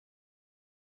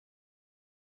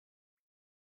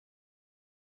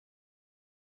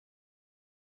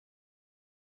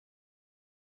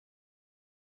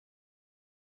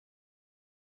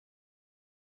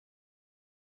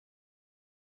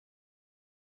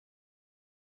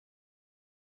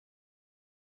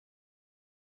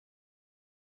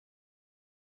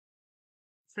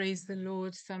Praise the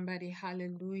Lord, somebody.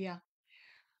 Hallelujah.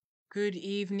 Good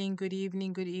evening, good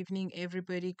evening, good evening,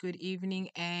 everybody. Good evening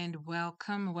and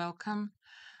welcome, welcome.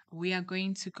 We are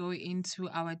going to go into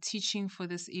our teaching for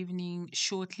this evening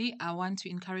shortly. I want to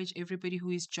encourage everybody who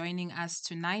is joining us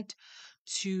tonight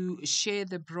to share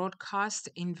the broadcast,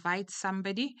 invite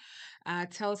somebody,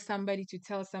 tell somebody to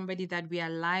tell somebody that we are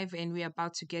live and we are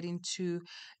about to get into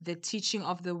the teaching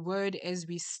of the word as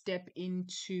we step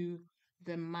into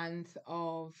the month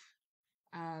of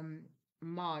um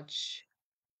March.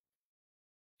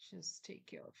 Just take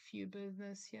care of a few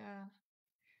business here.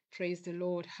 Praise the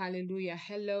Lord. Hallelujah.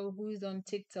 Hello, who's on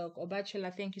TikTok?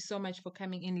 Obachela, thank you so much for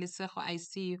coming in. Lisejo, I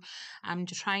see you. I'm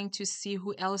trying to see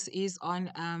who else is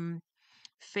on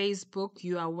Facebook.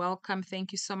 You are welcome.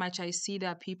 Thank you so much. I see there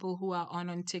are people who are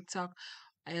on TikTok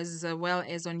as well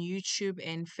as on YouTube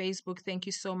and Facebook. Thank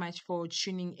you so much for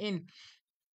tuning in.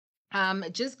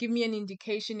 Just give me an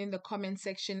indication in the comment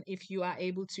section if you are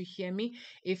able to hear me.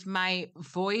 If my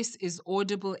voice is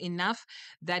audible enough,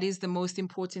 that is the most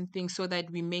important thing, so that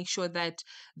we make sure that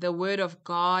the word of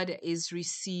God is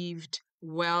received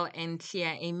well and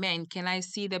clear. Amen. Can I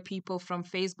see the people from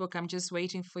Facebook? I'm just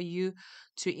waiting for you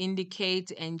to indicate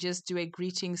and just do a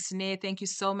greeting. Snare, thank you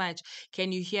so much.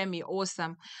 Can you hear me?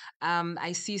 Awesome.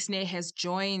 I see Snare has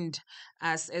joined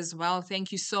us as well.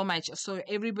 Thank you so much. So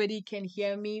everybody can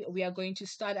hear me. We are going to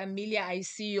start. Amelia, I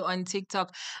see you on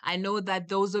TikTok. I know that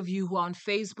those of you who are on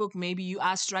Facebook, maybe you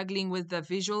are struggling with the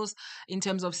visuals in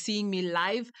terms of seeing me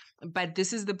live, but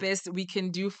this is the best we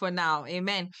can do for now.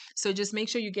 Amen. So just make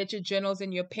sure you get your journals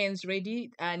and your pens ready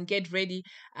and get ready.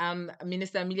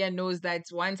 Minister Amelia knows that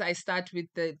once I start with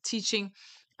the teaching,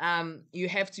 you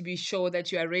have to be sure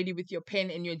that you are ready with your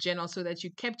pen and your journal so that you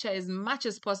capture as much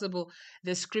as possible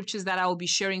the scriptures that I will be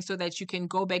sharing, so that you can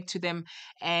go back to them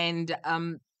and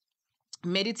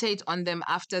meditate on them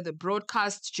after the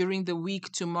broadcast during the week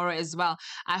tomorrow as well.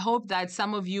 I hope that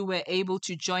some of you were able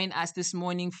to join us this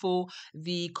morning for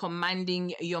the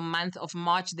Commanding Your Month of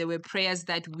March. There were prayers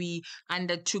that we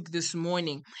undertook this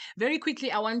morning. Very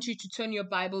quickly, I want you to turn your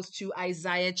Bibles to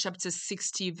Isaiah chapter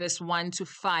 60, verse 1 to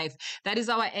 5. That is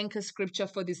our anchor scripture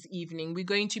for this evening. We're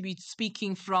going to be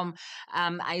speaking from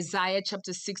Isaiah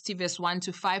chapter 60, verse 1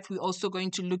 to 5. We're also going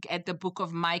to look at the book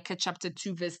of Micah chapter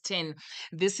 2, verse 10.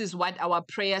 This is what our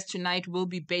prayers tonight will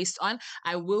be based on.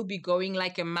 I will be going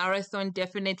like a marathon,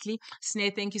 definitely.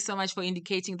 Snare, thank you so much for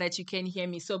indicating that you can hear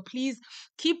me. So please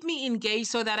keep me engaged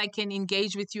so that I can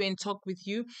engage with you and talk with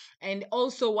you. And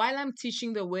also, while I'm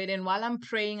teaching the word and while I'm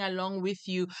praying along with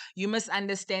you, you must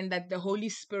understand that the Holy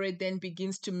Spirit then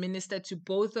begins to minister to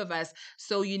both of us.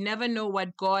 So you never know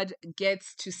what God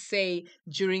gets to say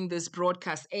during this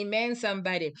broadcast. Amen,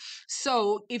 somebody.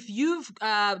 So if you've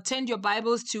turned your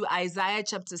Bibles to Isaiah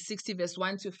chapter 60, verse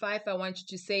 1 to 5, I want you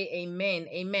to say amen.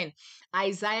 Amen.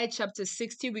 Isaiah chapter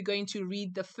 60, we're going to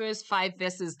read the first 5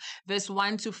 verses, verse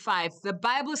 1 to 5. The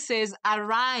Bible says,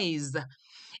 "Arise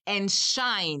and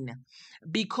shine,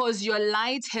 because your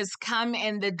light has come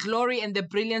and the glory and the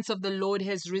brilliance of the Lord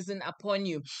has risen upon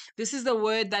you." This is the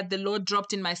word that the Lord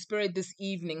dropped in my spirit this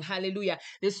evening. Hallelujah.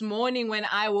 This morning when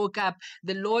I woke up,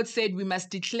 the Lord said we must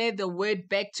declare the word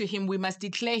back to him. We must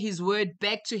declare his word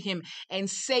back to him and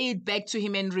say it back to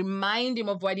him and remind him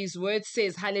of what his word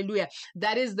says. Hallelujah.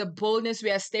 That is the boldness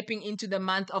we are stepping into the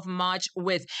month of March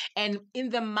with. And in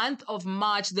the month of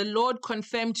March, the Lord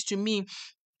confirmed to me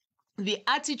the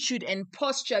attitude and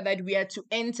posture that we are to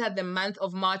enter the month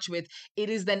of March with. It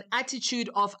is an attitude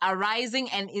of arising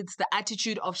and it's the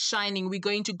attitude of shining. We're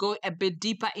going to go a bit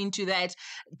deeper into that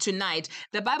tonight.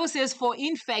 The Bible says, "For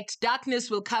in fact, darkness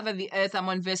will cover the earth." I'm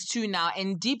on verse 2 now.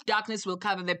 "And deep darkness will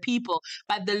cover the people.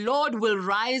 But the Lord will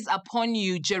rise upon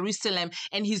you, Jerusalem,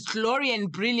 and his glory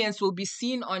and brilliance will be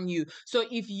seen on you." So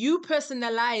if you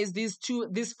personalize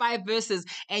these 5 verses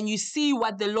and you see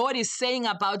what the Lord is saying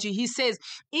about you, he says,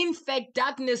 in fact,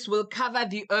 darkness will cover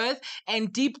the earth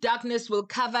and deep darkness will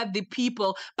cover the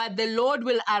people, but the Lord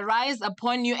will arise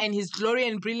upon you and his glory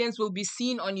and brilliance will be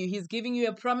seen on you. He's giving you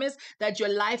a promise that your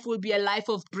life will be a life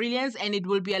of brilliance and it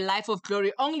will be a life of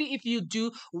glory only if you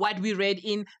do what we read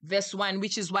in verse 1,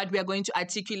 which is what we are going to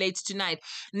articulate tonight.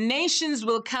 "Nations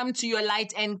will come to your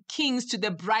light and kings to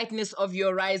the brightness of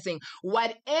your rising."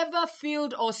 Whatever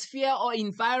field or sphere or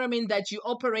environment that you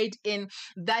operate in,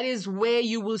 that is where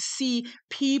you will see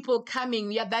people miracle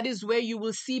coming. Yeah, that is where you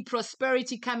will see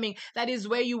prosperity coming. That is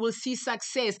where you will see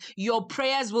success. Your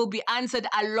prayers will be answered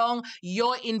along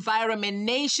your environment.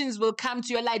 Nations will come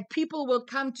to your light. People will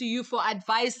come to you for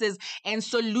advices and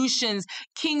solutions.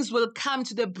 Kings will come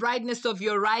to the brightness of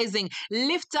your rising.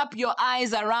 Lift up your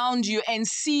eyes around you and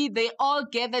see they all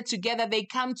gather together. They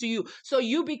come to you. So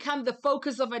you become the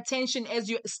focus of attention as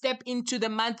you step into the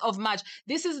month of March.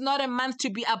 This is not a month to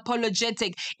be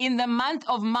apologetic. In the month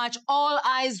of March, all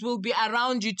eyes will be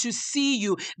around you to see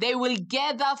you. They will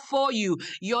gather for you.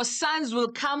 Your sons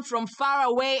will come from far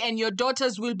away and your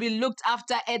daughters will be looked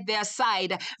after at their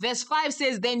side. Verse 5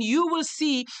 says, then you will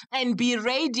see and be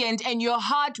radiant, and your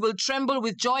heart will tremble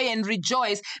with joy and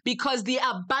rejoice, because the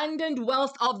abundant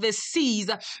wealth of the seas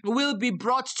will be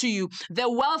brought to you. The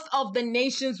wealth of the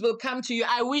nations will come to you.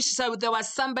 I wish so there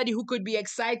was somebody who could be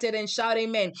excited and shout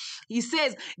amen. He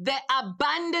says, the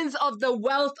abundance of the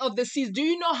wealth of the seas. Do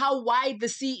you know how wide the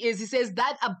sea is? He says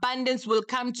that abundance will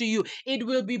come to you. It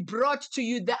will be brought to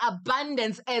you. The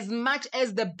abundance, as much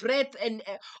as the breadth and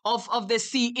of the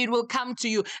sea, it will come to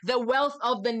you. The wealth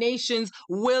of the nations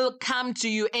will come to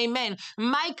you. Amen.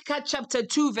 Micah chapter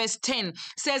 2 verse 10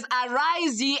 says,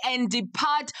 arise ye and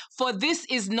depart, for this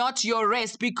is not your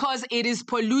rest, because it is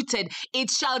polluted. It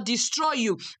shall destroy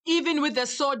you. Even with the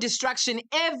sword destruction,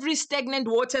 every stagnant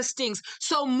water stinks.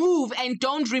 So move and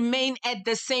don't remain at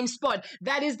the same spot.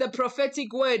 That is the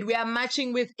prophetic word we are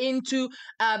marching with into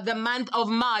the month of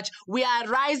March. We are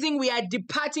rising, we are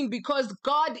departing, because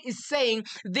God is saying,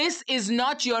 this is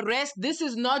not your rest. This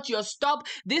is not your stop.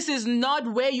 This is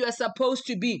not where you are supposed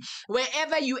to be.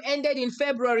 Wherever you ended in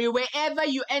February, wherever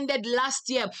you ended last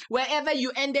year, wherever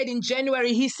you ended in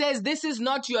January, he says, this is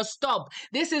not your stop.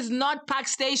 This is not Park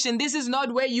Station. This is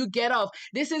not where you get off.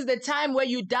 This is the time where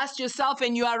you dust yourself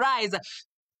and you arise.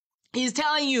 He's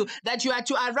telling you that you are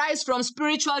to arise from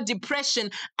spiritual depression.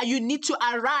 You need to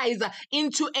arise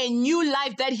into a new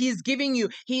life that he's giving you.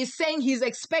 He's saying he's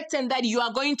expecting that you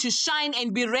are going to shine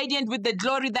and be radiant with the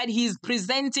glory that he's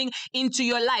presenting into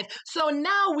your life. So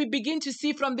now we begin to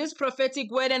see from this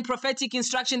prophetic word and prophetic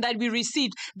instruction that we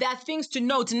received, there are things to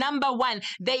note. Number one,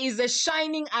 there is a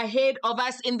shining ahead of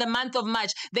us in the month of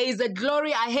March. There is a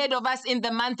glory ahead of us in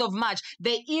the month of March.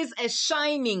 There is a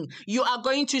shining. You are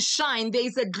going to shine. There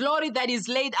is a glory that is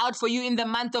laid out for you in the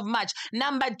month of March.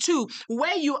 Number two,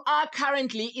 where you are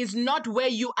currently is not where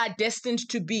you are destined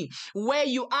to be. Where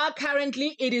you are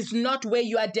currently, it is not where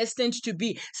you are destined to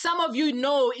be. Some of you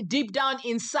know deep down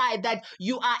inside that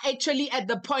you are actually at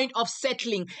the point of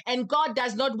settling, and God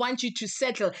does not want you to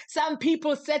settle. Some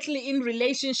people settle in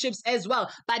relationships as well,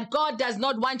 but God does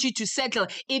not want you to settle.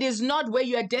 It is not where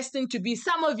you are destined to be.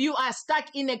 Some of you are stuck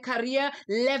in a career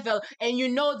level, and you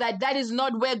know that that is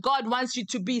not where God wants you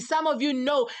to be. Some of you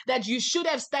know that you should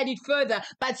have studied further,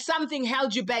 but something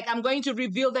held you back. I'm going to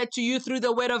reveal that to you through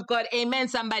the word of God. Amen,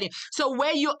 somebody. So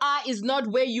where you are is not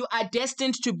where you are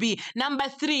destined to be. Number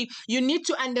three, you need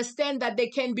to understand that there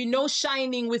can be no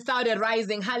shining without a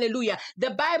rising. Hallelujah. The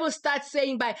Bible starts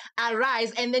saying by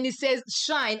arise, and then it says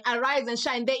shine, arise and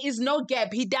shine. There is no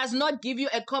gap. He does not give you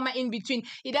a comma in between.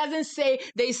 He doesn't say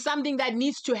there is something that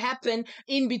needs to happen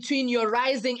in between your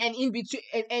rising and in between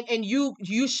and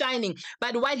you shining.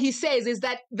 But what he says is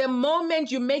that the moment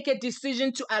you make a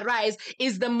decision to arise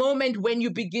is the moment when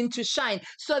you begin to shine.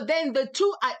 So then the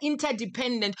two are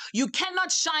interdependent. You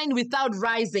cannot shine without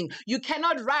rising. You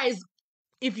cannot rise.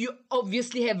 If you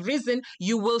obviously have risen,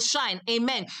 you will shine.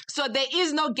 Amen. So there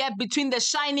is no gap between the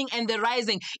shining and the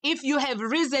rising. If you have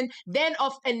risen, then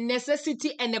of a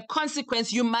necessity and a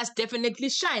consequence, you must definitely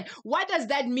shine. What does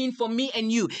that mean for me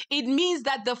and you? It means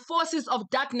that the forces of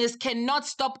darkness cannot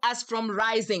stop us from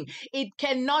rising. They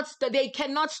cannot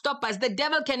stop us. The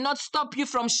devil cannot stop you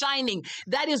from shining.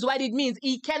 That is what it means.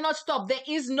 He cannot stop. There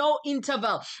is no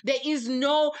interval. There is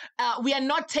no, we are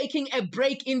not taking a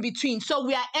break in between. So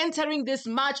we are entering this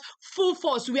March full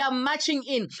force. We are marching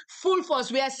in full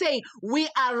force. We are saying we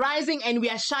are rising and we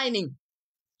are shining.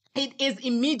 It is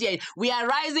immediate. We are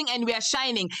rising and we are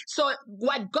shining. So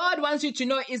what God wants you to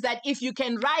know is that if you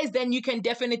can rise, then you can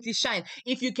definitely shine.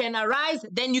 If you can arise,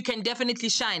 then you can definitely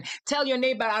shine. Tell your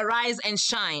neighbor, arise and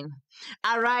shine.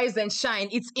 Arise and shine.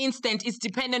 It's instant. It's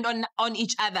dependent on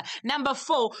each other. Number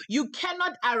 4, you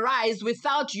cannot arise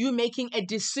without you making a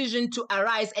decision to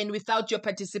arise and without your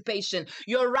participation.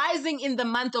 Your rising in the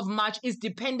month of March is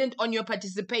dependent on your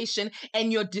participation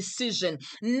and your decision.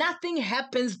 Nothing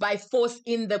happens by force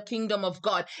in the kingdom of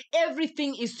God.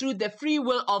 Everything is through the free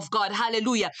will of God.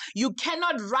 Hallelujah. You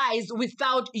cannot rise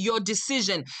without your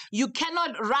decision. You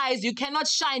cannot rise, you cannot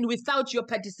shine without your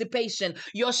participation.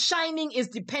 Your shining is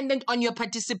dependent on your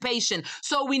participation.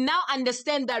 So we now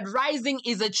understand that rising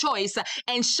is a choice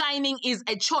and shining is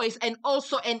a choice and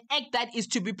also an act that is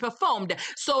to be performed.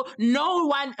 So no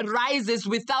one rises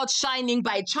without shining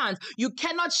by chance. You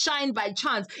cannot shine by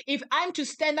chance. If I'm to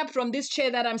stand up from this chair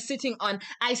that I'm sitting on,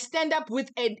 I stand up with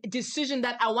a decision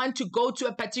that I want to go to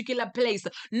a particular place.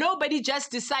 Nobody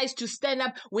just decides to stand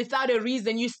up without a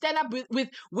reason. You stand up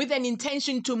with an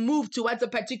intention to move towards a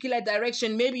particular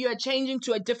direction. Maybe you are changing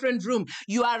to a different room.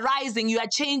 You are rising. You are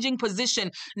changing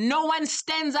position. No one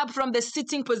stands up from the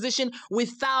sitting position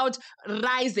without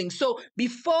rising. So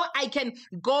before I can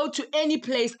go to any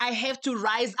place, I have to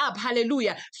rise up.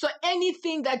 Hallelujah. So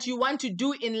anything that you want to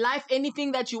do in life,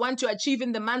 anything that you want to achieve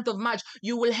in the month of March,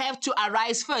 you will have to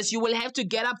arise first. You will have to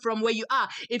get up from where you are.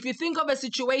 If you think of a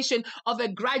situation of a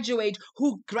graduate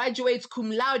who graduates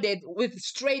cum laude with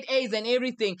straight A's and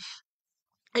everything,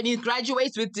 and he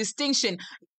graduates with distinction,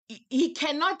 he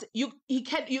cannot,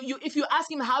 if you ask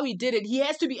him how he did it, he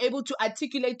has to be able to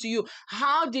articulate to you,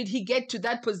 how did he get to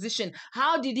that position?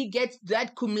 How did he get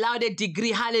that cum laude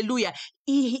degree? Hallelujah.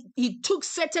 He took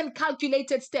certain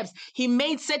calculated steps. He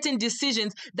made certain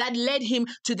decisions that led him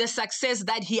to the success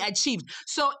that he achieved.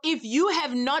 So if you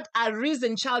have not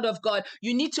arisen, child of God,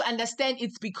 you need to understand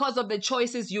it's because of the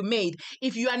choices you made.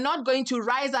 If you are not going to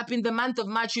rise up in the month of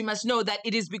March, you must know that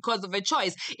it is because of a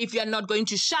choice. If you are not going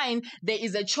to shine, there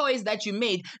is a choice that you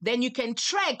made. Then you can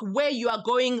track where you are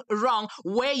going wrong,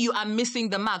 where you are missing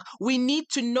the mark. We need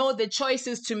to know the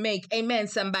choices to make. Amen,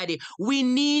 somebody. We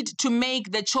need to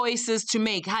make the choices to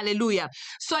make. Hallelujah.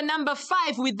 So number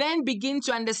 5, we then begin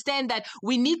to understand that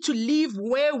we need to leave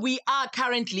where we are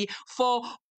currently, for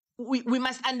we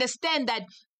must understand that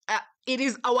it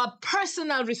is our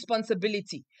personal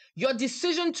responsibility. Your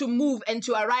decision to move and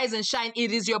to arise and shine,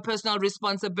 it is your personal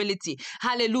responsibility.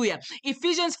 Hallelujah.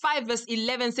 Ephesians 5 verse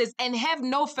 11 says, and have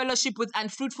no fellowship with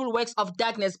unfruitful works of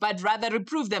darkness, but rather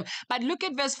reprove them. But look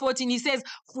at verse 14. He says,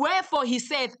 wherefore he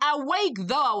saith, awake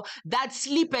thou that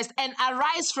sleepest, and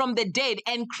arise from the dead,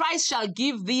 and Christ shall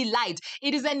give thee light.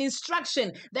 It is an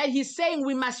instruction that he's saying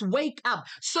we must wake up.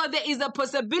 So there is a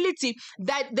possibility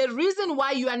that the reason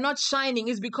why you are not shining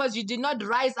is because you did not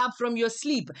rise up from your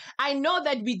sleep. I know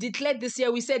that we declared this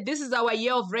year, we said this is our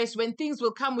year of rest when things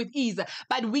will come with ease,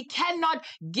 but we cannot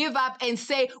give up and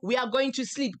say we are going to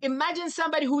sleep. Imagine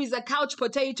somebody who is a couch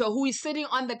potato, who is sitting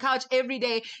on the couch every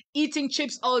day, eating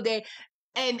chips all day,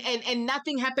 and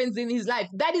nothing happens in his life.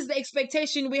 That is the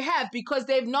expectation we have because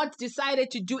they've not decided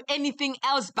to do anything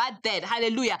else but that.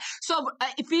 Hallelujah. So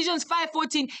Ephesians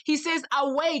 5:14, he says,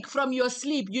 awake from your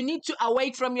sleep. You need to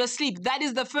awake from your sleep. That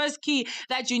is the first key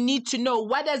that you need to know.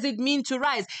 What does it mean to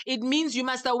rise? It means you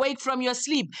must awake from your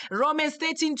sleep. Romans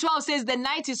 13:12 says, the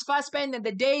night is fast spent and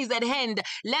the day is at hand.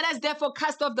 Let us therefore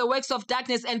cast off the works of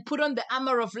darkness and put on the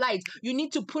armor of light. You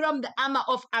need to put on the armor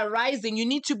of arising. You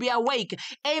need to be awake.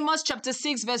 Amos chapter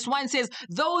 6 verse 1 says,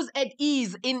 those at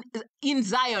ease in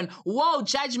Zion, woe,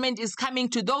 judgment is coming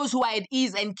to those who are at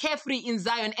ease and carefree in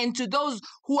Zion, and to those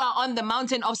who are on the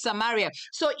mountain of Samaria.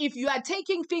 So if you are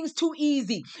taking things too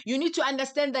easy, you need to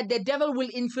understand that the devil will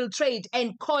infiltrate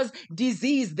and cause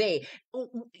disease there.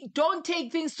 Don't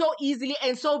take things so easily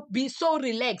and so be so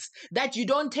relaxed that you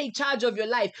don't take charge of your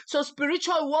life. So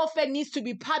spiritual warfare needs to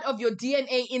be part of your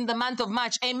DNA in the month of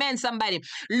March. Amen, somebody.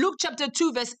 Luke chapter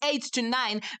 2 verse 8 to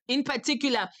 9 in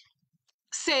particular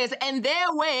says, and there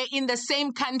were in the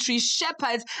same country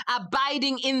shepherds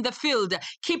abiding in the field,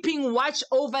 keeping watch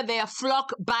over their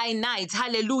flock by night.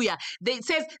 Hallelujah. It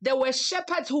says there were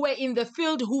shepherds who were in the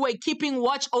field who were keeping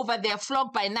watch over their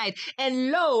flock by night.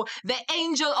 And lo, the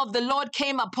angel of the Lord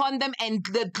came upon them, and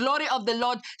the glory of the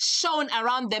Lord shone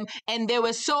around them, and they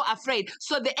were so afraid.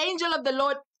 So the angel of the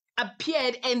Lord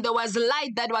appeared, and there was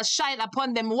light that was shined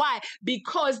upon them. Why?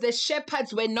 Because the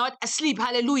shepherds were not asleep.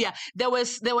 Hallelujah. There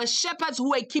were shepherds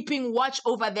who were keeping watch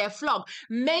over their flock.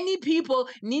 Many people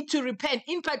need to repent.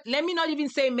 In fact, let me not even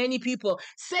say many people.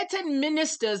 Certain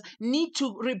ministers need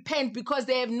to repent because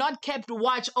they have not kept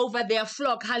watch over their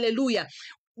flock. Hallelujah.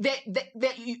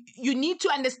 You need to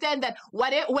understand that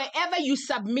wherever you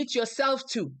submit yourself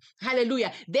to,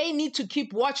 hallelujah, they need to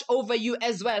keep watch over you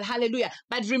as well. Hallelujah.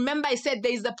 But remember, I said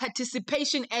there is a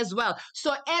participation as well.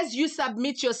 So as you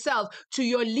submit yourself to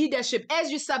your leadership,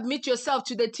 as you submit yourself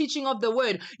to the teaching of the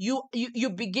word, you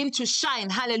begin to shine.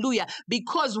 Hallelujah.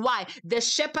 Because why? The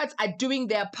shepherds are doing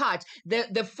their part.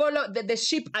 The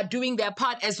sheep are doing their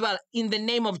part as well in the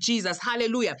name of Jesus.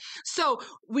 Hallelujah. So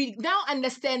we now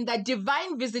understand that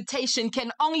divine visitation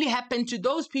can only happen to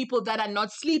those people that are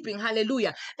not sleeping.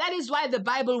 Hallelujah. That is why the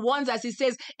Bible warns us. It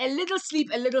says, a little sleep,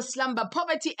 a little slumber,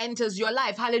 poverty enters your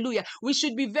life. Hallelujah. We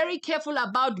should be very careful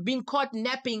about being caught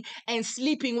napping and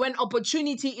sleeping when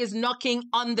opportunity is knocking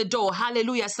on the door.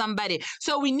 Hallelujah, somebody.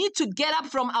 So we need to get up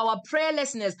from our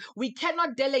prayerlessness. We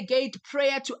cannot delegate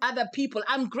prayer to other people.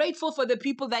 I'm grateful for the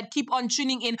people that keep on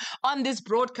tuning in on this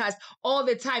broadcast all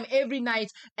the time, every night,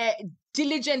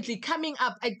 diligently coming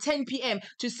up at 10 p.m.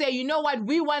 to say, you know what,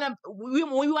 we want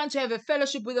to have a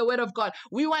fellowship with the word of God.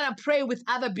 We want to pray with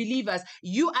other believers.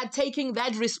 You are taking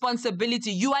that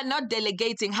responsibility. You are not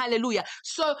delegating. Hallelujah.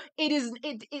 So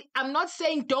I'm not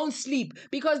saying don't sleep,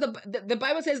 because the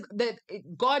Bible says that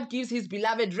God gives his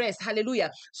beloved rest.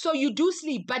 Hallelujah. So you do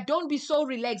sleep, but don't be so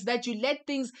relaxed that you let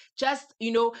things just,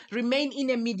 remain in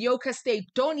a mediocre state.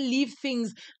 Don't leave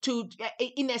things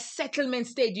in a settlement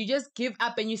state. You just give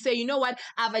up and you say, you know what,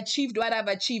 I've achieved what I've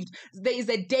achieved. There is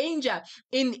a danger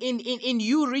in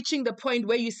you reaching the point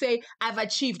where you say, I've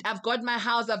achieved, I've got my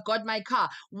house, I've got my car.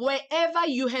 Wherever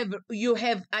you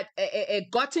have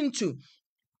gotten to,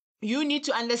 you need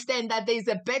to understand that there is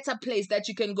a better place that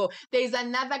you can go. There is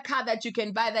another car that you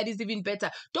can buy that is even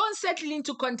better. Don't settle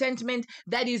into contentment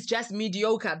that is just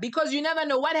mediocre, because you never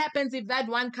know what happens if that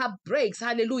one car breaks.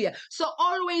 Hallelujah. So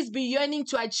always be yearning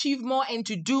to achieve more and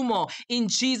to do more in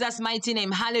Jesus' mighty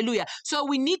name. Hallelujah. So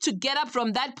we need to get up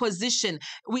from that position.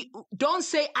 We don't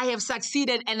say, I have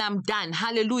succeeded and I'm done.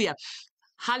 Hallelujah.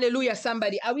 Hallelujah,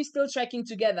 somebody. Are we still tracking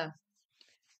together?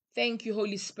 Thank you,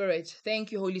 Holy Spirit.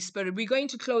 Thank you, Holy Spirit. We're going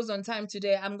to close on time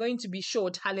today. I'm going to be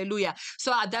short. Hallelujah.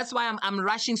 So that's why I'm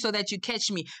rushing so that you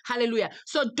catch me. Hallelujah.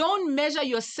 So don't measure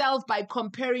yourself by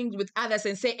comparing with others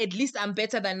and say, at least I'm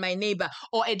better than my neighbor,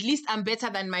 or at least I'm better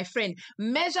than my friend.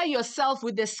 Measure yourself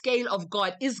with the scale of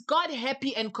God. Is God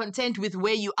happy and content with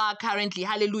where you are currently?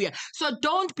 Hallelujah. So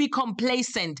don't be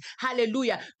complacent.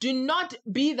 Hallelujah. Do not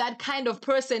be that kind of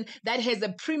person that has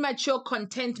a premature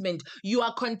contentment. You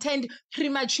are content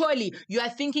prematurely. You are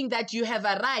thinking that you have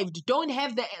arrived. Don't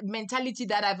have the mentality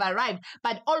that I've arrived,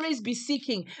 but always be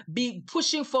seeking, be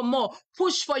pushing for more,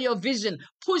 push for your vision,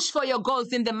 push for your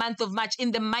goals in the month of March,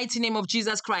 in the mighty name of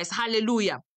Jesus Christ.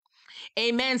 Hallelujah.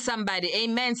 Amen, somebody.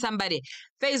 Amen, somebody.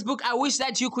 Facebook, I wish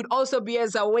that you could also be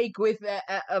as awake with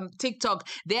TikTok.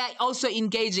 They are also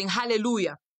engaging.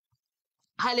 Hallelujah.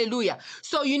 Hallelujah.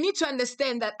 So you need to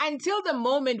understand that until the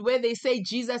moment where they say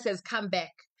Jesus has come back,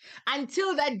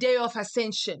 until that day of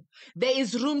ascension, there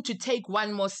is room to take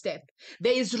one more step.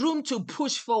 There is room to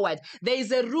push forward. There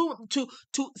is a room to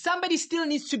somebody still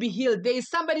needs to be healed. There is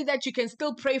somebody that you can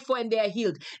still pray for and they are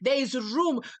healed. There is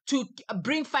room to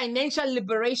bring financial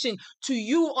liberation to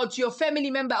you or to your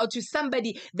family member or to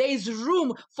somebody. There is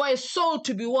room for a soul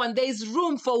to be won. There is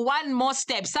room for one more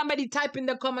step. Somebody type in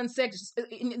the comment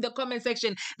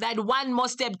section that one more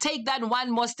step. Take that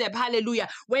one more step. Hallelujah.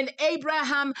 When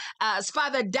Abraham's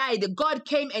father died, God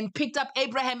came and picked up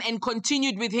Abraham and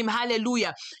continued with him.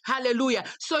 Hallelujah. Hallelujah.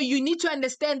 So you need to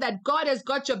understand that God has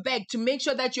got your back to make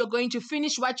sure that you're going to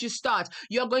finish what you start.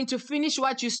 You're going to finish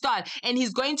what you start, and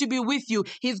he's going to be with you.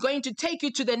 He's going to take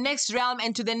you to the next realm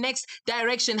and to the next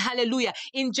direction. Hallelujah.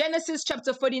 In Genesis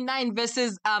chapter 49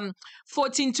 verses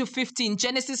 14 to 15,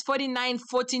 Genesis 49,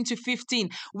 14 to 15,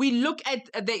 we look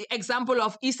at the example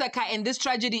of Issachar, and this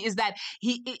tragedy is that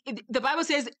the Bible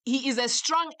says he is as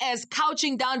strong as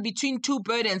couching down between two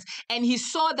burdens, and he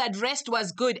saw that rest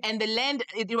was good and the land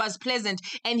it was pleasant,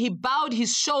 and he bowed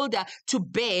his shoulder to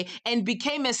bear and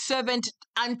became a servant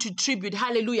unto tribute.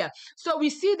 Hallelujah. So we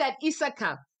see that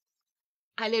Issachar,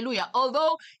 hallelujah,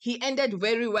 although he ended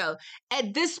very well,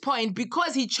 at this point,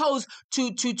 because he chose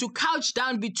to couch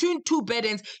down between two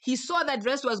burdens, he saw that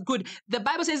rest was good. The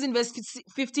Bible says in verse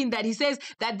 15 that he says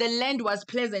that the land was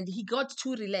pleasant. He got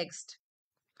too relaxed.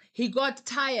 He got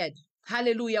tired.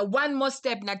 Hallelujah. One more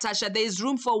step, Natasha. There is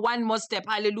room for one more step.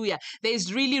 Hallelujah. There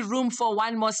is really room for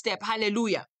one more step.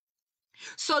 Hallelujah.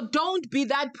 So don't be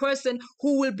that person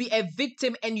who will be a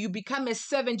victim and you become a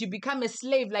servant, you become a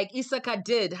slave like Issachar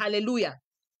did. Hallelujah.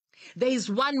 There is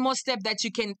one more step that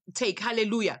you can take.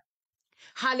 Hallelujah.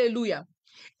 Hallelujah.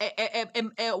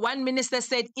 One minister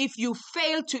said, if you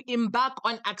fail to embark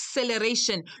on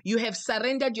acceleration, you have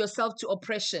surrendered yourself to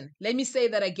oppression. Let me say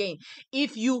that again.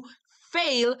 If you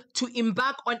fail to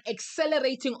embark on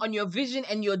accelerating on your vision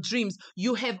and your dreams,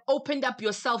 you have opened up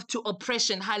yourself to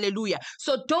oppression. Hallelujah.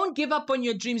 So don't give up on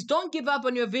your dreams. Don't give up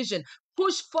on your vision.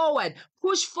 Push forward.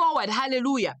 Push forward.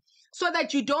 Hallelujah. So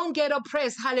that you don't get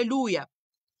oppressed. Hallelujah.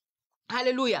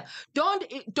 Hallelujah. Don't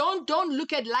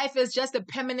look at life as just a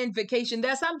permanent vacation.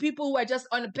 There are some people who are just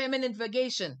on a permanent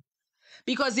vacation.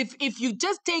 Because if you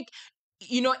just take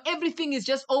everything is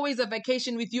just always a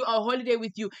vacation with you or a holiday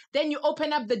with you, then you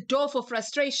open up the door for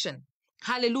frustration.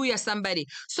 Hallelujah, somebody.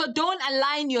 So don't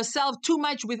align yourself too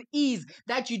much with ease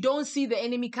that you don't see the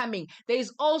enemy coming. There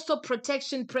is also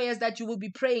protection prayers that you will be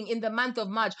praying in the month of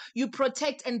March. You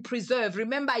protect and preserve.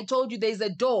 Remember, I told you there's a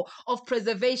door of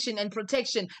preservation and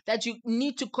protection that you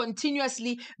need to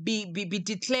continuously be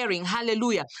declaring.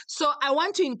 Hallelujah. So I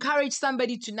want to encourage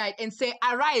somebody tonight and say,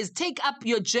 arise, take up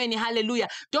your journey. Hallelujah.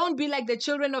 Don't be like the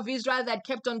children of Israel that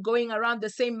kept on going around the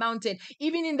same mountain.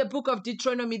 Even in the book of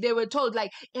Deuteronomy, they were told,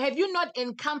 like, have you not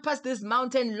encompassed this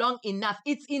mountain long enough?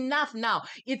 It's enough now.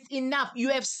 It's enough. You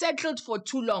have settled for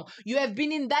too long. You have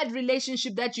been in that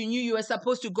relationship that you knew you were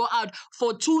supposed to go out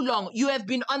for too long. You have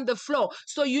been on the floor.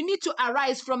 So you need to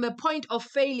arise from a point of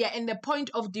failure and the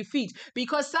point of defeat,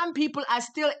 because some people are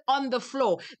still on the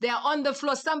floor. They are on the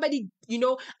floor. Somebody,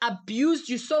 abused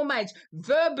you so much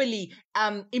verbally,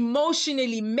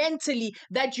 emotionally, mentally,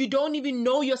 that you don't even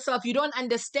know yourself. You don't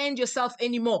understand yourself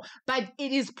anymore. But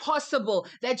it is possible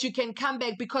that you can come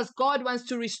back, because God wants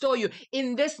to restore you.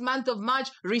 In this month of March,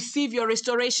 receive your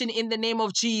restoration in the name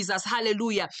of Jesus.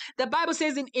 Hallelujah. The Bible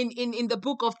says in the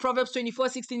book of Proverbs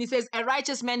 24:16, it says, a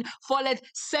righteous man falleth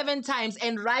 7 times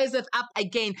and riseth up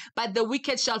again, but the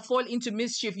wicked shall fall into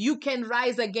mischief. You can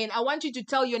rise again. I want you to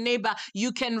tell your neighbor,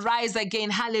 you can rise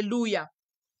again. Hallelujah.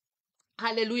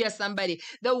 Hallelujah, somebody.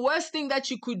 The worst thing that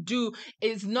you could do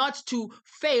is not to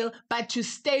fail, but to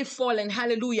stay fallen.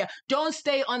 Hallelujah. Don't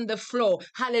stay on the floor.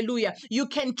 Hallelujah. You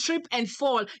can trip and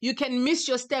fall. You can miss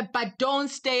your step, but don't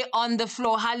stay on the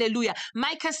floor. Hallelujah.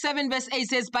 Micah 7 verse 8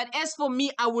 says, but as for me,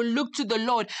 I will look to the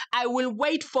Lord. I will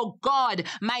wait for God,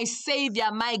 my Savior.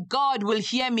 My God will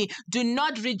hear me. Do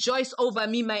not rejoice over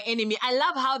me, my enemy. I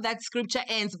love how that scripture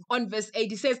ends on verse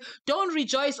 8. It says, don't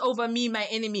rejoice over me, my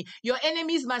enemy. Your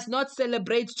enemies must not celebrate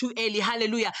too early.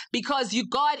 Hallelujah. Because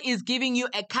God is giving you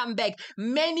a comeback.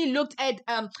 Many looked at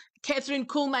Catherine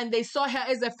Kuhlman, they saw her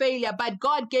as a failure, but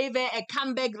God gave her a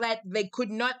comeback that they could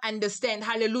not understand.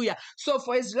 Hallelujah. So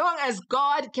for as long as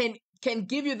God can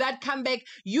give you that comeback,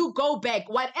 you go back.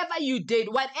 Whatever you did,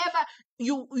 whatever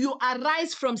you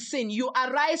arise from sin, you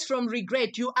arise from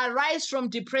regret, you arise from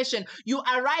depression, you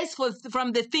arise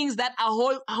from the things that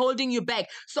are holding you back.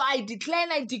 So I declare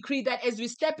and I decree that as we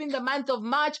step in the month of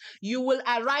March, you will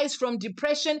arise from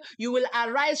depression, you will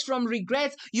arise from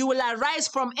regrets, you will arise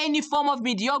from any form of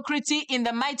mediocrity in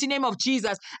the mighty name of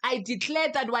Jesus. I declare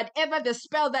that whatever the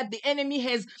spell that the enemy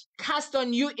has cast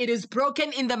on you, it is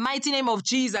broken in the mighty name of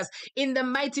Jesus. In the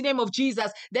mighty name of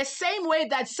Jesus. The same way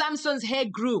that Samson's hair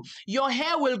grew, your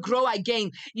hair will grow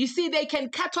again. You see, they can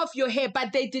cut off your hair,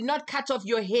 but they did not cut off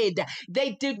your head.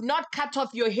 They did not cut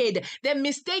off your head. The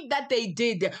mistake that they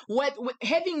did,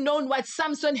 having known what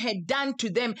Samson had done to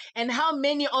them and how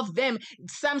many of them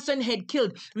Samson had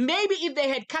killed, maybe if they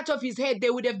had cut off his head, they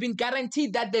would have been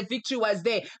guaranteed that the victory was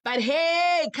there. But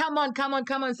hey, come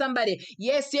on, somebody.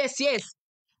 Yes.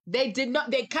 They did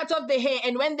not, they cut off the hair,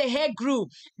 and when the hair grew,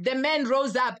 the man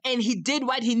rose up and he did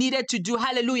what he needed to do.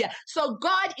 Hallelujah. So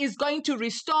God is going to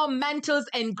restore mantles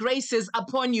and graces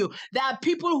upon you. There are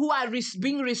people who are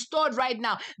being restored right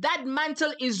now. That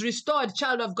mantle is restored,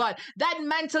 child of God. That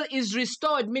mantle is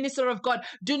restored, minister of God.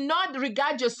 Do not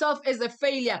regard yourself as a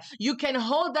failure. You can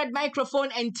hold that microphone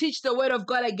and teach the word of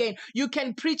God again. You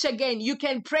can preach again. You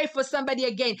can pray for somebody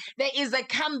again. There is a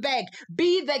comeback.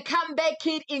 Be the comeback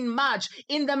kid in March.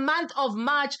 In the month of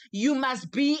March, you must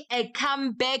be a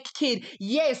comeback kid.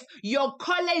 Yes, your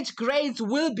college grades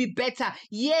will be better.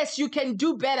 Yes, you can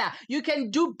do better. You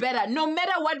can do better. No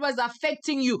matter what was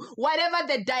affecting you, whatever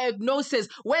the diagnosis,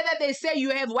 whether they say you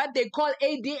have what they call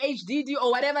ADHD or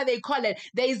whatever they call it,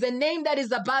 there is a name that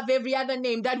is above every other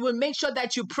name that will make sure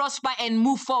that you prosper and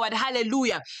move forward.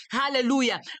 Hallelujah.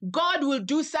 Hallelujah. God will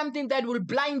do something that will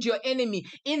blind your enemy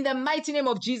in the mighty name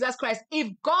of Jesus Christ. If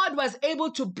God was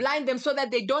able to blind them so that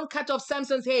they don't cut off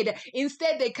Samson's head,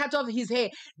 instead they cut off his hair,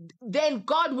 then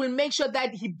God will make sure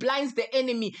that he blinds the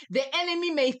enemy. The enemy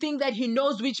may think that he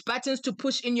knows which buttons to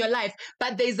push in your life,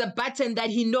 but there's a button that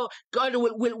he knows. God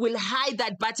will hide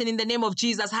that button in the name of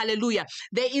Jesus. Hallelujah.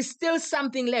 There is still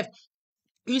something left.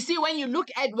 You see, when you look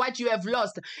at what you have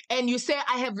lost and you say,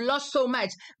 I have lost so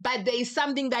much, but there is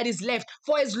something that is left.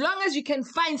 For as long as you can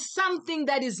find something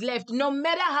that is left, no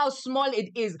matter how small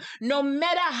it is, no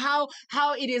matter how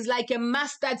it is like a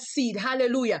mustard seed,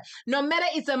 hallelujah, no matter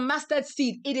it's a mustard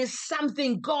seed, it is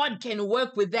something. God can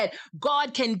work with that.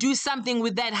 God can do something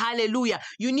with that, hallelujah.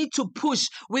 You need to push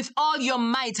with all your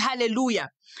might, hallelujah.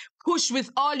 Push with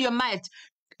all your might.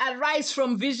 Arise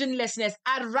from visionlessness.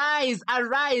 Arise,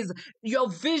 arise. Your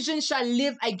vision shall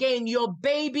live again. Your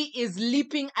baby is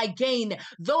leaping again.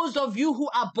 Those of you who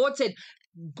aborted,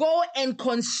 go and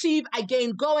conceive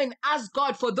again. Go and ask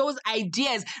God for those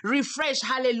ideas. Refresh.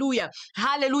 Hallelujah.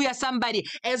 Hallelujah, somebody.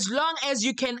 As long as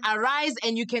you can arise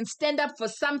and you can stand up for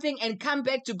something and come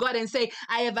back to God and say,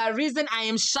 I have arisen, I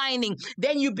am shining.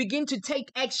 Then you begin to take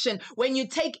action. When you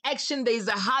take action, there is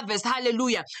a harvest.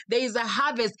 Hallelujah. There is a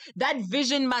harvest. That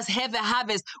vision must have a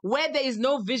harvest. Where there is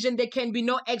no vision, there can be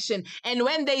no action. And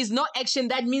when there is no action,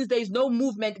 that means there is no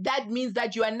movement. That means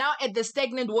that you are now at the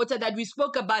stagnant water that we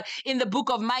spoke about in the book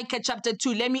of Micah chapter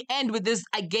 2. Let me end with this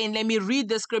again. Let me read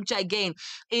the scripture again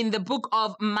in the book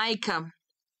of Micah.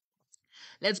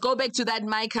 Let's go back to that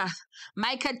Micah.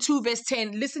 Micah 2 verse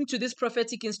 10. Listen to this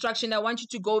prophetic instruction. I want you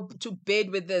to go to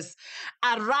bed with this.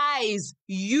 Arise,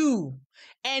 you,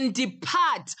 and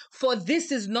depart, for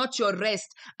this is not your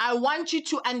rest. I want you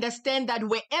to understand that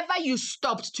wherever you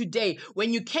stopped today,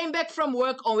 when you came back from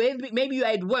work, or maybe you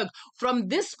are at work, from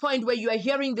this point where you are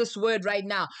hearing this word right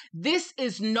now, this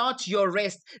is not your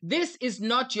rest. This is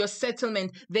not your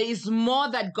settlement. There is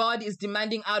more that God is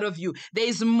demanding out of you. There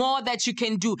is more that you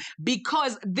can do,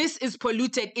 because this is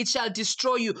polluted. It shall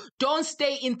destroy you. Don't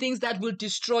stay in things that will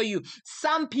destroy you.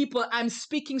 Some people, I'm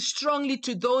speaking strongly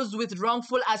to those with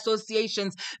wrongful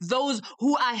associations, those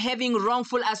who are having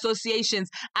wrongful associations.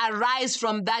 Arise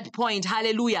from that point.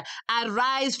 Hallelujah.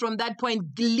 Arise from that point.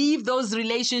 Leave those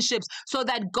relationships so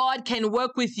that God can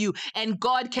work with you and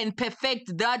God can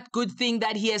perfect that good thing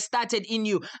that He has started in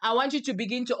you. I want you to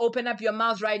begin to open up your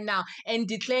mouth right now and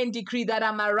declare and decree that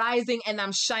I'm arising and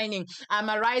I'm shining. I'm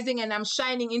arising and I'm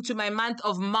shining into my month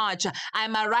of March.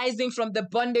 I'm arising from the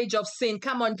bondage of sin.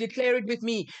 Come on, declare it with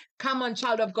me. Come on,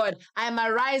 child of God. I'm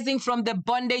arising from the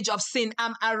bondage of sin.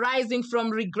 I'm arising from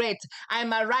regret.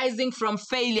 I'm arising from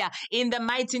failure. In the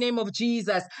mighty name of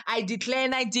Jesus, I declare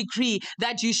and I decree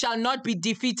that you shall not be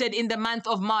defeated in the month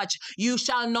of March. You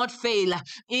shall not fail.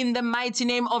 In the mighty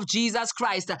name of Jesus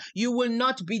Christ, you will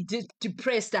not be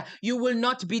depressed. You will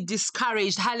not be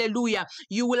discouraged. Hallelujah.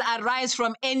 You will arise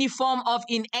from any form of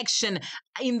inaction.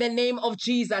 In the name of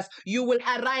Jesus, you will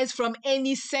arise from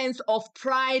any sense of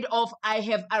pride of I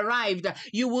have arrived.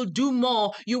 You will do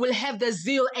more. You will have the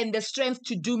zeal and the strength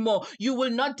to do more. You will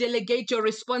not delegate your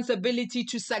responsibility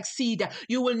to succeed.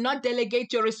 You will not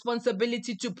delegate your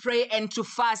responsibility to pray and to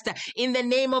fast. In the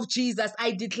name of Jesus,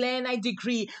 I declare and I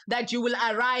decree that you will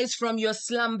arise from your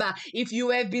slumber. If you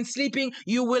have been sleeping,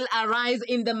 you will arise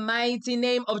in the mighty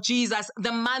name of Jesus.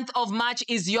 The month of March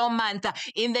is your month.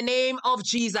 In the name of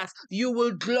Jesus, you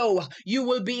will glow. You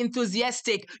will be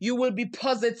enthusiastic. You will be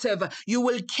positive. You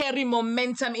will carry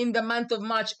momentum in the month of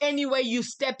March. Anywhere you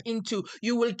step into,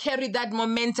 you will carry that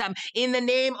momentum. In the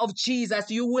name of Jesus,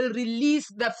 you will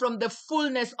release from the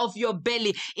fullness of your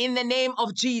belly. In the name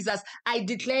of Jesus, I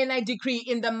declare and I decree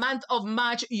in the month of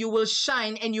March, you will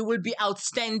shine and you will be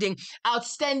outstanding.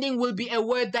 Outstanding will be a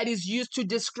word that is used to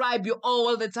describe you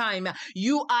all the time.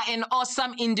 You are an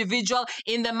awesome individual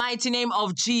in the mighty name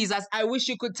of Jesus. I wish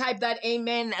you could type that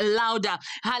amen louder.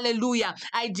 Hallelujah.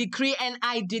 I decree and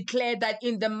I declare that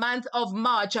in the month of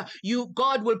March,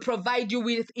 God will provide you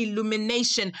with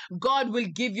illumination. God will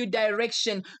give you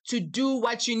direction to do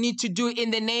what you need to do in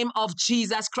the name of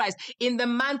Jesus Christ. In the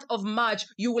month of March,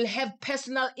 you will have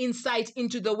personal insight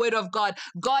into the word of God.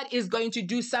 God is going to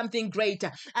do something great.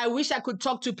 I wish I could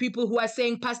talk to people who are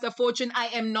saying, Pastor Fortune, I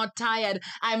am not tired.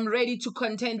 I'm ready to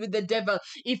contend with the devil.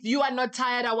 If you are not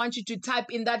tired, I want you to type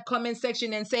in that comment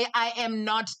section and say, I am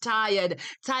not tired.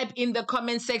 Type in the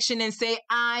comment section and say,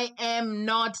 I am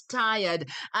not tired.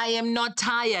 I am not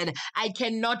tired. I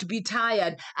cannot be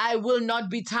tired. I will not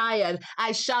be tired.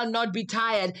 I shall not be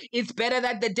tired. It's better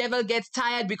that the devil gets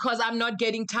tired because I'm not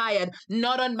getting tired.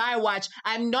 Not on my watch.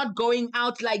 I'm not going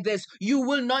out like this. You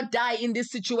will not die in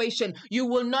this situation. You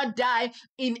will not die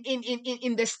in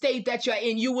the state that you are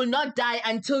in. You will not die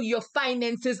until your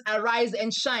finances arise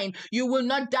and shine. You will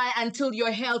not die until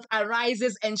your health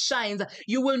arises and shines.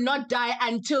 You will not die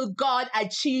until God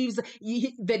achieves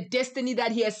the destiny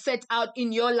that He has set out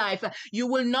in your life. You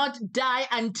will not die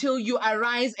until you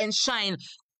arise and shine.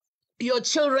 Your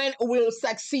children will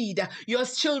succeed. Your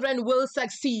children will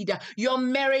succeed. Your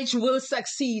marriage will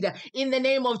succeed. In the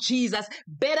name of Jesus.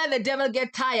 Better the devil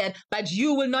get tired, but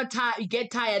you will not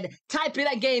get tired. Type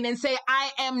it again and say,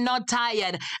 I am not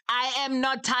tired. I am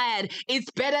not tired. It's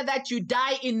better that you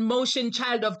die in motion,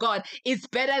 child of God. It's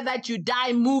better that you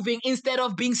die moving instead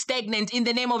of being stagnant in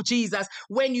the name of Jesus.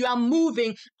 When you are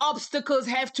moving, obstacles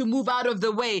have to move out of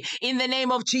the way in the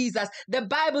name of Jesus. The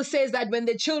Bible says that when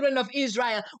the children of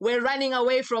Israel were running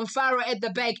away from Pharaoh at the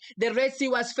back. The Red Sea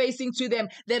was facing to them.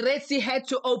 The Red Sea had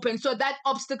to open. So that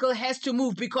obstacle has to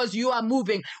move because you are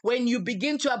moving. When you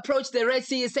begin to approach the Red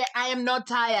Sea, you say, I am not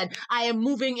tired. I am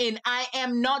moving in. I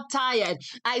am not tired.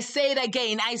 I say it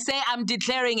again. I say I'm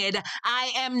declaring it.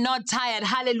 I am not tired.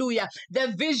 Hallelujah.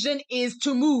 The vision is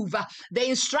to move. The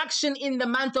instruction in the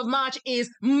month of March is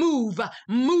move,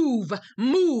 move,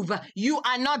 move. You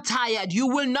are not tired. You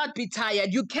will not be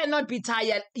tired. You cannot be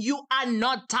tired. You are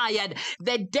not tired.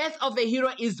 The death of a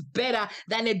hero is better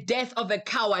than a death of a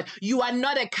coward. You are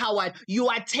not a coward. You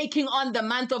are taking on the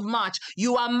month of March.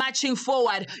 You are marching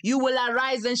forward. You will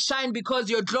arise and shine because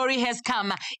your glory has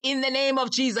come. In the name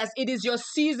of Jesus, it is your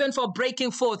season for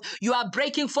breaking forth. You are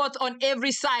breaking forth on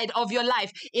every side of your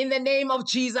life. In the name of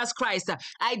Jesus Christ,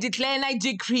 I declare and I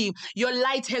decree your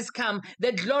light has come.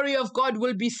 The glory of God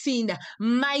will be seen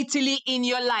mightily in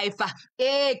your life.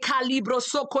 Kalibro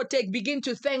Sokotek. Begin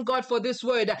to thank God for this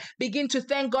word. Begin to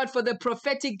thank God for the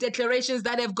prophetic declarations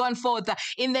that have gone forth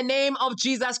in the name of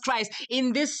Jesus Christ.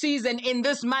 In this season, in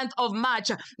this month of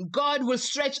March, God will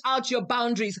stretch out your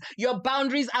boundaries. Your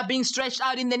boundaries are being stretched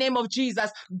out in the name of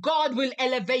Jesus. God will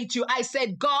elevate you. I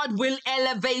said, God will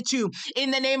elevate you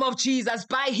in the name of Jesus.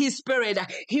 By His Spirit,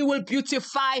 He will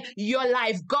beautify your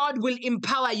life. God will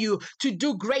empower you to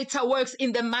do greater works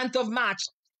in the month of March.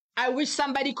 I wish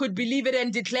somebody could believe it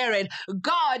and declare it.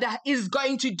 God is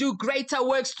going to do greater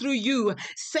works through you.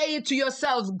 Say it to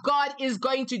yourself. God is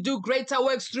going to do greater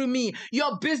works through me.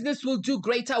 Your business will do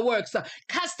greater works.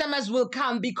 Customers will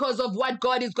come because of what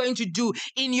God is going to do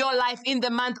in your life in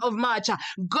the month of March.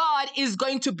 God is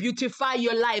going to beautify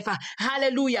your life.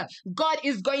 Hallelujah. God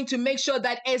is going to make sure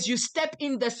that as you step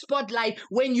in the spotlight,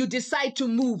 when you decide to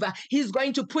move, He's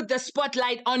going to put the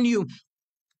spotlight on you.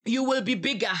 You will be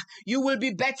bigger. You will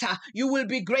be better. You will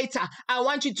be greater. I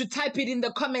want you to type it in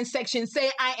the comment section. Say,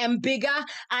 I am bigger.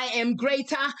 I am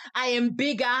greater. I am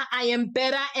bigger. I am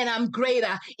better and I'm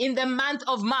greater. In the month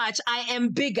of March, I am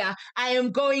bigger. I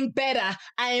am going better.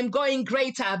 I am going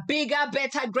greater. Bigger,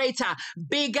 better, greater.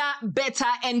 Bigger,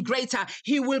 better and greater.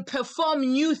 He will perform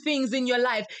new things in your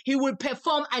life. He will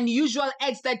perform unusual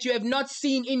acts that you have not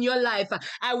seen in your life.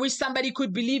 I wish somebody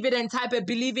could believe it and type a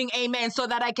believing amen so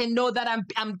that I can know that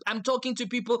I'm talking to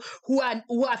people who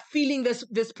are feeling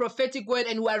this prophetic word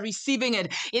and who are receiving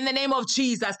it in the name of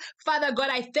Jesus. Father God,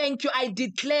 I thank you. I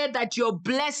declare that your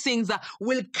blessings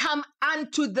will come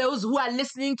unto those who are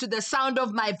listening to the sound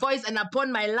of my voice and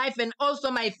upon my life and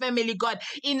also my family, God,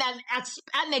 in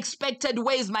unexpected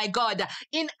ways, my God.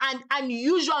 In an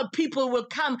unusual people will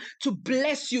come to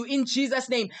bless you in Jesus'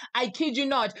 name. I kid you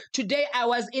not. Today I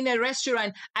was in a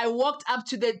restaurant. I walked up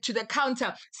to the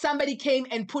counter. Somebody came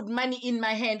and put money in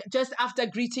my hand just after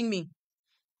greeting me.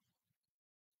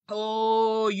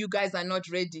 Oh, you guys are not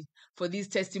ready for these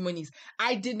testimonies.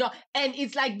 I did not. And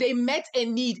it's like they met a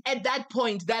need at that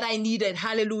point that I needed.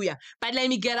 Hallelujah. But let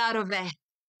me get out of there.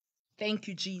 Thank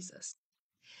you, Jesus.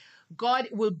 God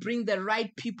will bring the right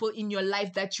people in your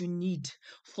life that you need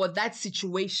for that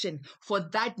situation, for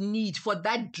that need, for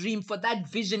that dream, for that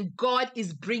vision. God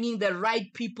is bringing the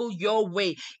right people your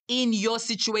way in your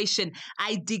situation.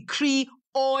 I decree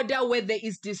order where there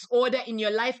is disorder in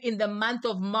your life. In the month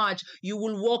of March, you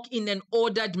will walk in an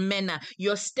ordered manner.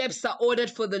 Your steps are ordered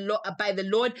for the Lord, by the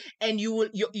Lord, and you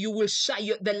will shine.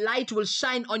 The light will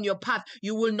shine on your path.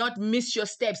 You will not miss your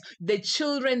steps. The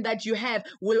children that you have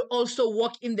will also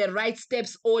walk in the right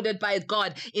steps ordered by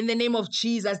God. In the name of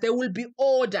Jesus, there will be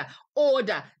order.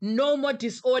 Order, no more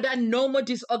disorder, no more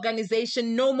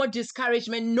disorganization, no more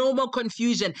discouragement, no more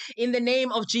confusion. In the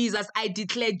name of Jesus, I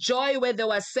declare joy where there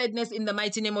was sadness in the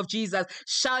mighty name of Jesus.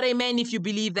 Shout amen if you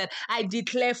believe that. I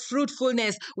declare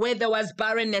fruitfulness where there was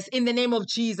barrenness. In the name of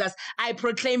Jesus, I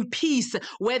proclaim peace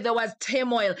where there was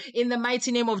turmoil. In the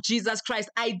mighty name of Jesus Christ,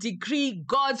 I decree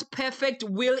God's perfect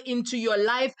will into your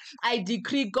life. I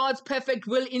decree God's perfect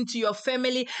will into your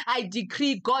family. I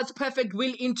decree God's perfect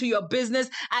will into your business.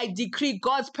 I decree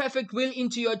God's perfect will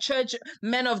into your church,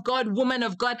 man of God, woman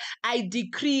of God. I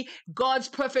decree God's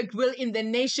perfect will in the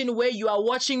nation where you are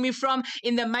watching me from.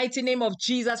 In the mighty name of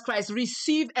Jesus Christ,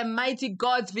 receive a mighty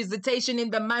God's visitation in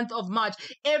the month of March.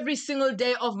 Every single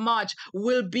day of March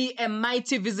will be a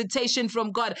mighty visitation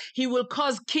from God. He will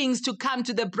cause kings to come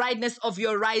to the brightness of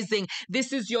your rising.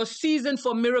 This is your season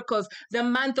for miracles. The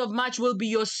month of March will be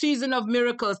your season of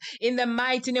miracles. In the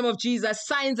mighty name of Jesus,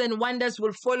 signs and wonders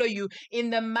will follow you.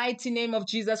 In the mighty name of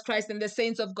Jesus Christ, and the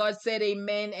saints of God said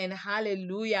amen and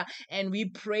hallelujah, and we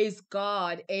praise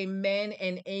God. Amen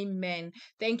and amen.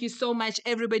 Thank you so much,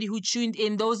 everybody who tuned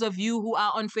in. Those of you who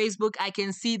are on Facebook, I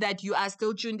can see that you are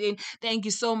still tuned in. Thank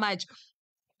you so much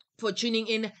for tuning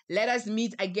in. Let us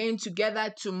meet again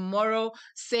together tomorrow,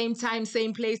 same time,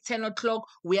 same place, 10 o'clock.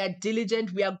 We are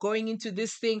diligent. We are going into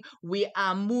this thing. We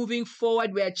are moving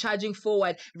forward. We are charging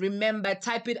forward. Remember,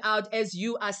 type it out as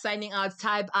you are signing out.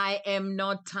 Type, I am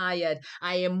not tired.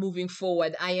 I am moving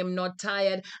forward. I am not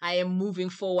tired. I am moving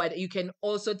forward. You can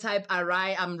also type,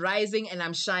 I'm rising and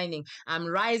I'm shining. I'm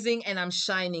rising and I'm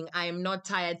shining. I am not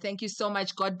tired. Thank you so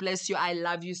much. God bless you. I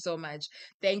love you so much.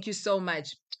 Thank you so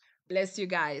much. Bless you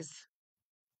guys.